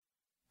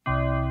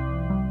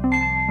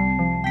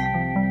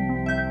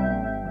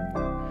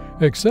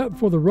Except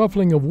for the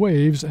ruffling of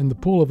waves and the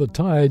pull of the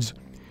tides,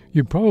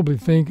 you'd probably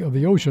think of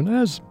the ocean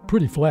as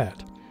pretty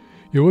flat.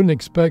 You wouldn't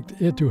expect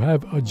it to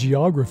have a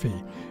geography,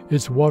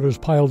 its waters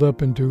piled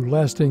up into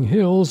lasting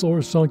hills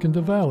or sunk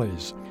into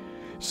valleys.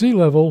 Sea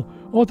level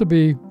ought to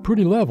be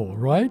pretty level,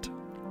 right?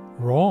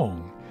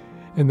 Wrong.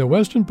 In the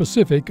western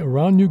Pacific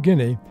around New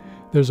Guinea,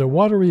 there's a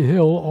watery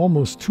hill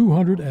almost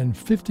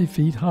 250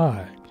 feet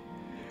high.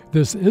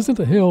 This isn't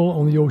a hill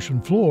on the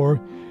ocean floor,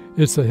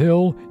 it's a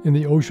hill in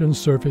the ocean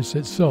surface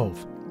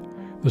itself.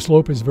 The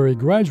slope is very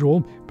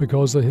gradual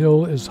because the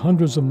hill is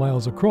hundreds of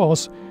miles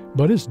across,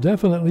 but it's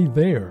definitely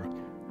there.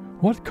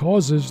 What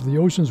causes the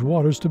ocean's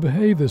waters to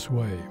behave this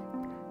way?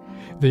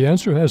 The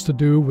answer has to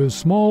do with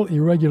small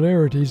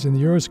irregularities in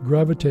the Earth's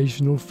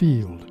gravitational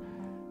field.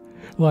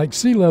 Like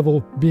sea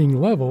level being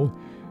level,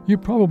 you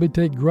probably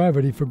take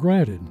gravity for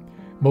granted.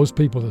 Most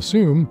people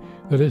assume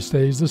that it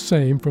stays the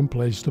same from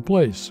place to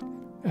place.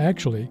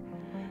 Actually,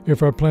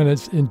 if our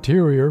planet's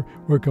interior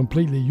were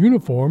completely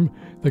uniform,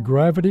 the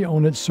gravity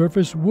on its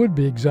surface would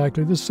be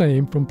exactly the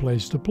same from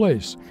place to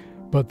place.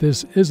 But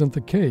this isn't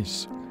the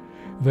case.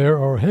 There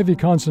are heavy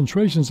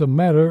concentrations of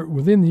matter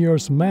within the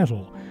Earth's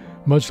mantle,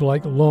 much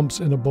like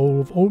lumps in a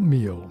bowl of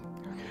oatmeal.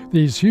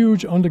 These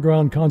huge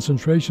underground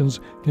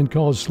concentrations can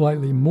cause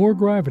slightly more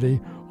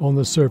gravity on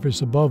the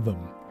surface above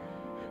them.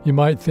 You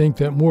might think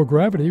that more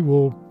gravity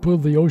will pull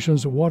the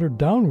ocean's water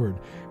downward,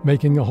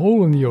 making a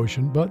hole in the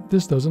ocean, but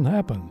this doesn't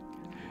happen.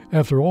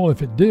 After all,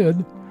 if it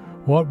did,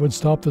 what would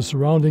stop the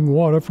surrounding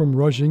water from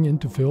rushing in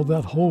to fill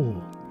that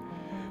hole?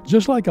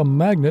 Just like a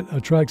magnet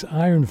attracts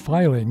iron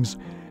filings,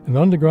 an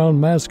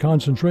underground mass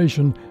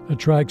concentration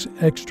attracts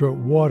extra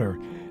water,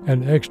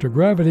 and extra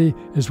gravity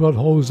is what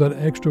holds that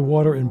extra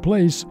water in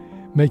place,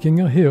 making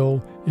a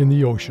hill in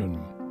the ocean.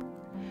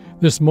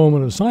 This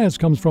moment of science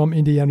comes from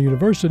Indiana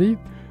University,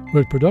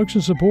 with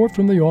production support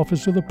from the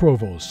Office of the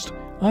Provost.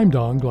 I'm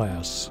Don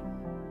Glass.